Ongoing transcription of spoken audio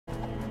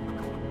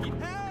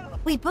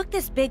We booked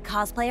this big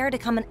cosplayer to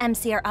come and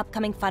MC our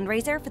upcoming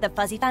fundraiser for the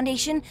Fuzzy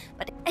Foundation,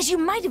 but as you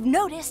might have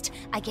noticed,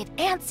 I get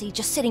antsy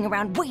just sitting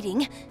around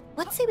waiting.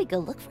 Let's say we go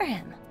look for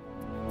him.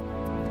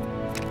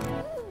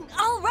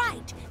 All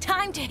right,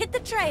 time to hit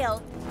the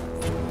trail.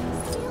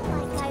 I feel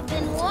like I've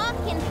been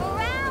walking for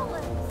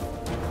hours.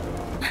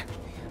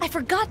 I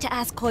forgot to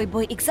ask Koi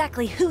Boy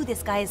exactly who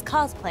this guy is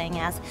cosplaying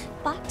as,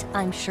 but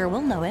I'm sure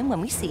we'll know him when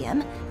we see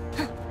him.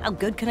 How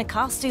good can a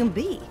costume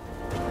be?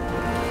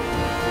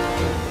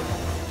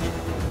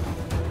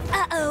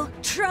 Uh-oh,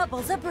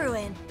 trouble's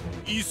a-brewing.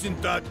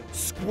 Isn't that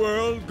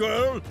Squirrel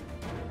Girl?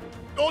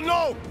 Oh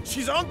no!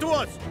 She's onto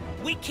us!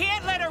 We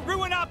can't let her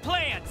ruin our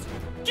plans!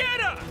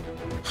 Get her!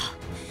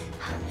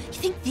 You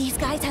think these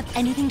guys have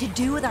anything to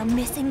do with our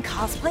missing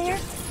cosplayer?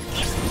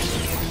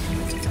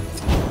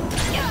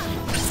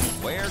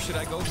 Where should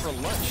I go for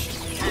lunch?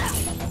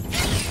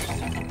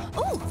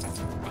 Oh,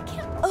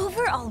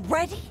 over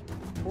already?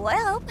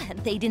 Well,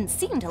 they didn't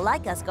seem to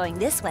like us going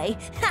this way.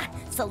 Ha!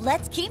 So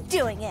let's keep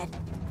doing it.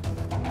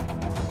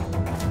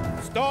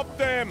 Stop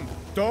them!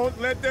 Don't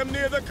let them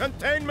near the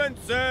containment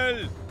cell!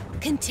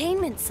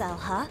 Containment cell,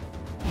 huh?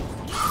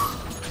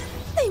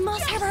 They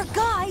must have our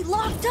guy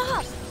locked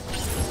up!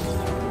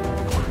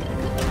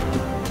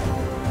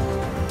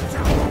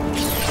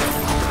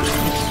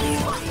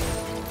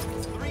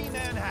 Three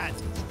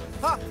Manhattans.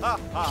 Ha ha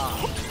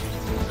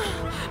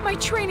ha! My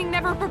training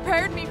never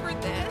prepared me for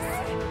this.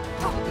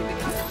 Probably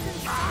because it was in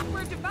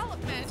software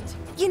development.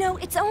 You know,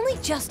 it's only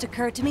just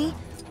occurred to me,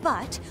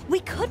 but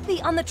we could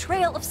be on the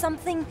trail of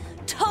something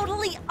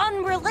totally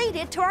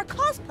unrelated to our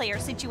cosplayer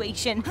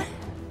situation.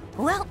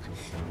 Well,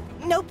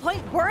 no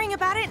point worrying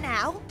about it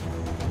now.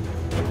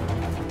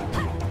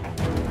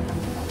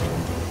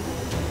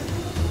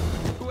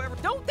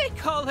 Don't they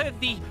call her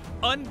the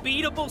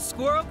unbeatable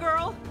Squirrel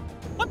Girl?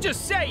 I'm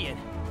just saying,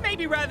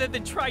 maybe rather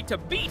than try to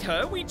beat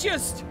her, we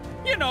just,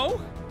 you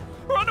know,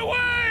 run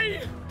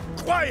away!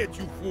 Quiet,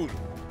 you fool!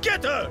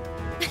 Get her!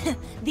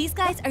 These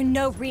guys are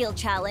no real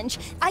challenge.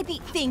 I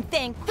beat Fing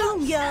Fang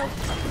Boom, yo!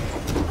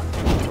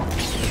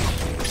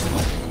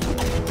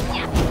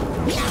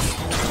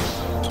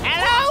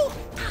 Hello?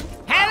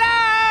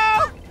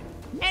 Hello?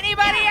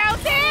 Anybody out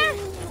there?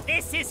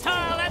 This is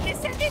all a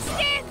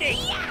misunderstanding.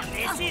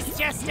 This is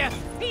just a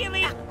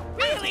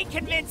really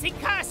convincing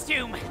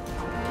costume.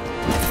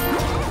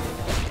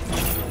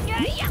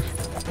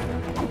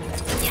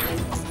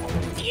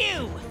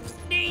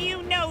 Do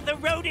you know the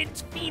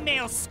rodent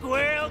female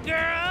Squirrel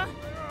Girl?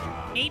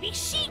 Maybe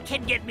she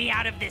can get me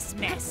out of this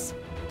mess.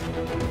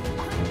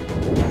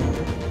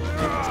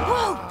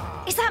 Whoa!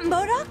 Is that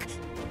MODOK?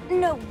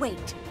 No,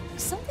 wait.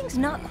 Something's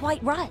not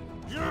quite right.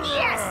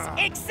 Yes,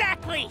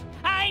 exactly!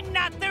 I'm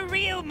not the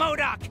real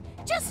MODOK.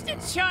 Just a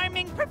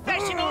charming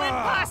professional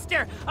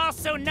imposter,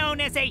 also known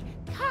as a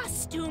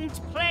costumed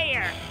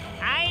player.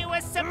 I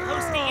was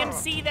supposed to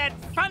MC that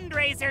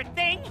fundraiser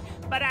thing,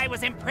 but I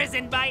was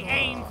imprisoned by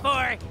AIM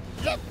for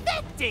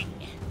defecting.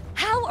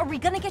 How are we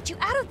gonna get you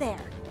out of there?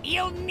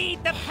 You'll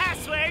need the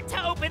password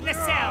to open the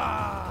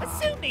cell.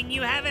 Assuming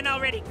you haven't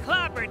already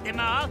clobbered them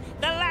all,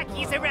 the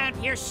lackeys around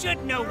here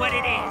should know what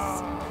it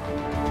is.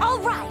 All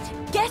right,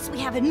 guess we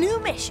have a new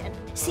mission.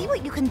 See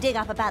what you can dig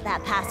up about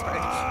that password.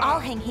 I'll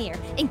hang here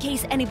in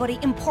case anybody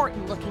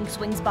important-looking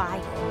swings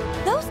by.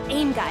 Those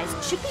AIM guys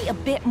should be a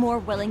bit more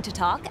willing to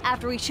talk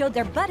after we showed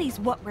their buddies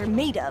what we're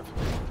made of.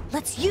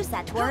 Let's use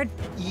that toward...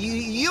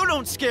 You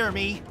don't scare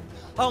me.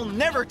 I'll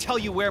never tell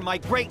you where my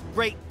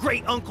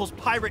great-great-great-uncle's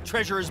pirate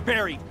treasure is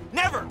buried.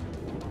 Never!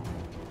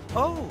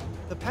 Oh,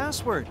 the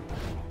password.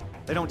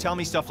 They don't tell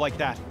me stuff like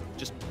that.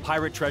 Just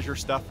pirate treasure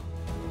stuff.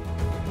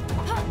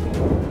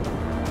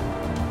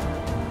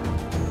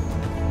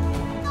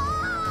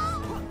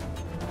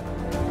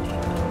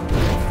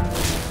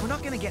 We're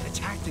not gonna get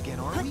attacked again,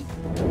 are we?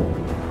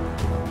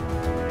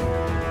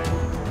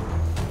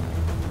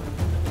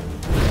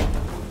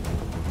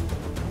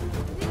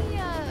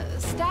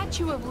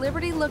 Statue of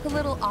Liberty look a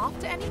little off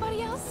to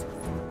anybody else?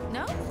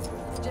 No?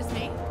 Just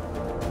me?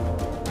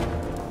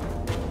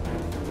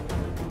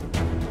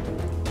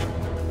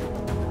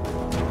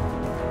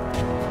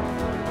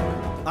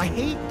 I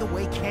hate the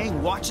way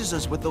Kang watches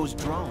us with those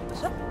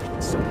drones.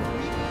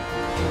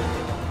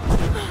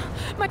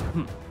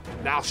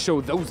 I'll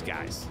show those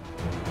guys.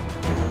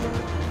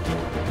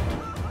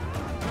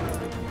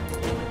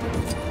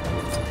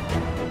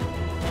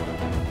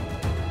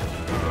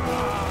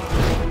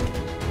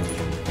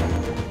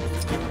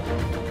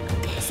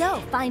 So,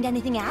 find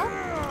anything out?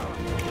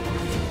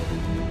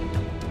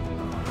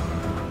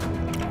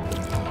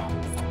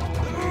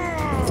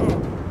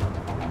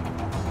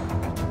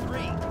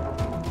 Three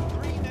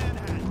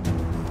Manhattan.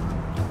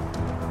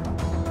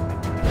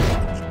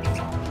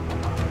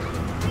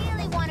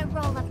 Really want to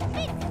roll a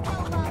big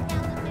snowball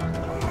down the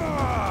mountain.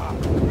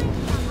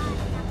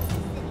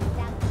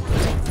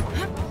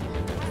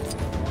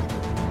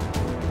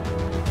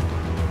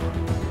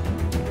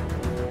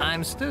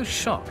 I'm still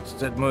shocked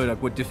that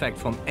MODOK would defect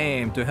from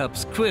AIM to help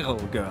Squirrel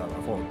Girl,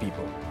 of all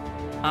people.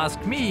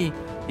 Ask me,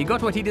 he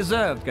got what he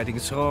deserved getting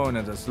thrown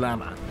in the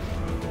slammer.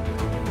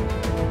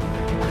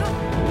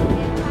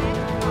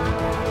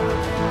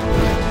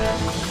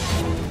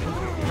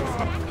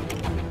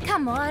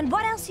 Come on,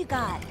 what else you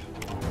got?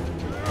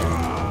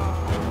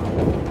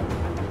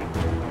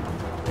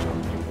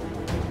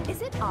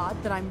 Is it odd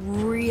that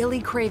I'm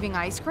really craving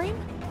ice cream?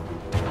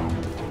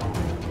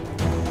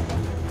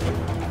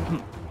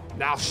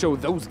 Now show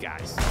those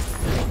guys.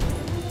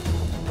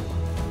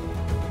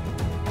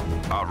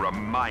 A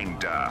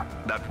reminder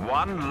that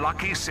one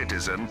lucky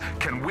citizen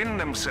can win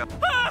themselves.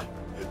 Ah!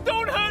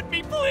 Don't hurt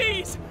me,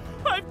 please!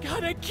 I've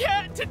got a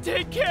cat to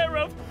take care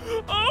of!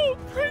 Oh,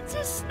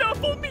 Princess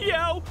Snuffle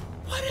Meow!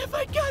 What have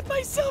I got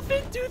myself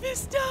into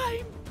this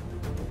time?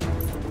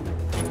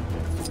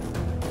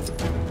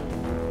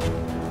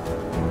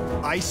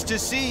 Nice to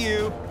see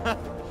you.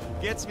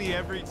 Gets me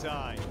every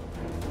time.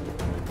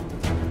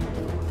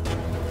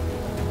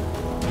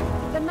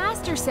 The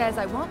master says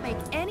I won't make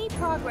any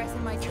progress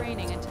in my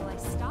training until I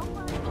stop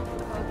learning over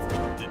the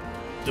roadside.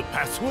 The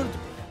password?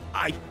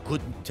 I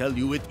couldn't tell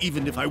you it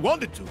even if I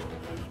wanted to.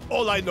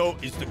 All I know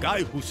is the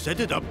guy who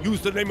set it up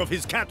used the name of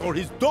his cat or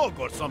his dog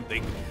or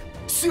something.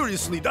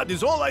 Seriously, that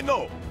is all I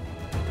know.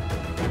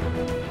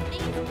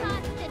 These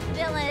constant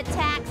villain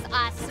attacks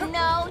are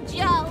no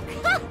joke.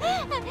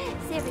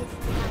 Seriously,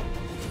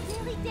 it's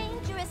really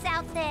dangerous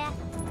out there.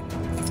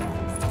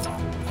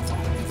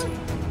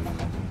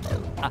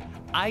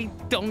 I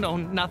don't know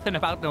nothing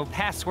about no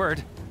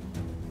password.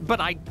 But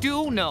I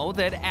do know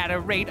that at a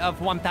rate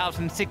of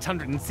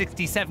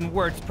 1,667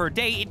 words per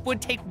day, it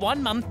would take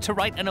 1 month to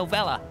write a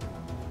novella.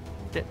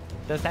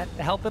 Does that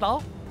help at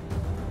all?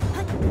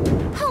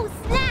 Oh,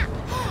 snap!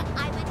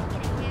 I went to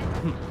get a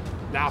haircut.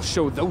 Now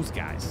show those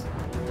guys.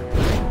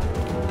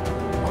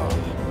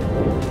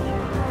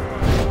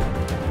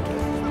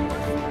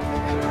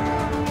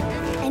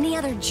 Any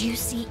other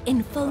juicy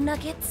info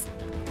nuggets?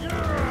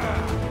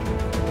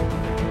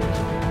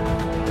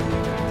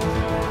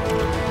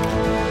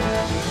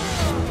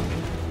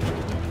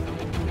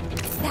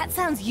 That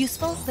sounds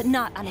useful, but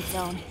not on its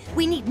own.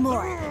 We need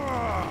more.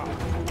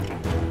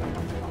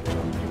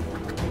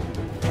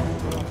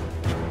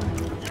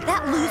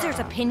 That loser's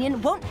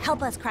opinion won't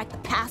help us crack the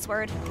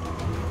password.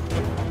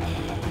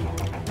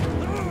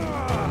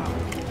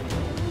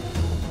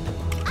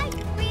 I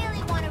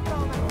really want to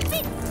roll a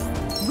big...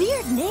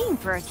 Weird name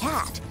for a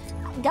cat.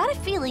 Got a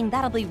feeling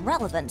that'll be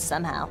relevant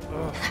somehow.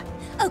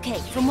 Okay,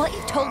 from what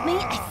you told me,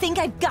 I think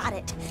I've got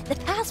it. The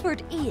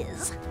password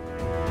is...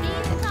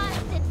 These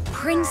constant...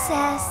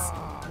 Princess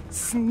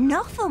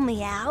Snuffle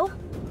Meow?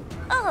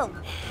 Oh,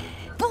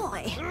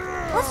 boy.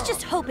 Let's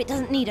just hope it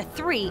doesn't need a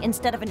 3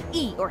 instead of an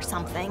E or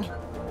something.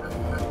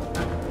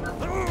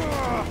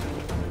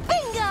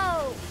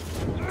 Bingo!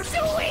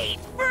 Sweet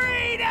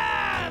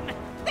freedom!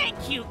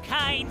 Thank you,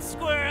 kind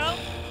squirrel.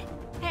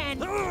 And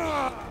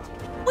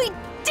We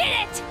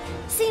did it!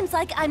 Seems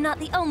like I'm not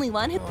the only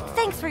one who...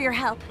 Thanks for your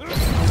help.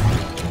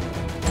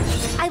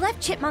 I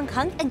left Chipmunk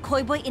Hunk and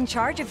Koi Boy in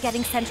charge of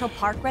getting Central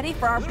Park ready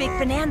for our big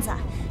bonanza.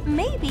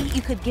 Maybe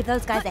you could give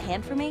those guys a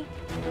hand for me?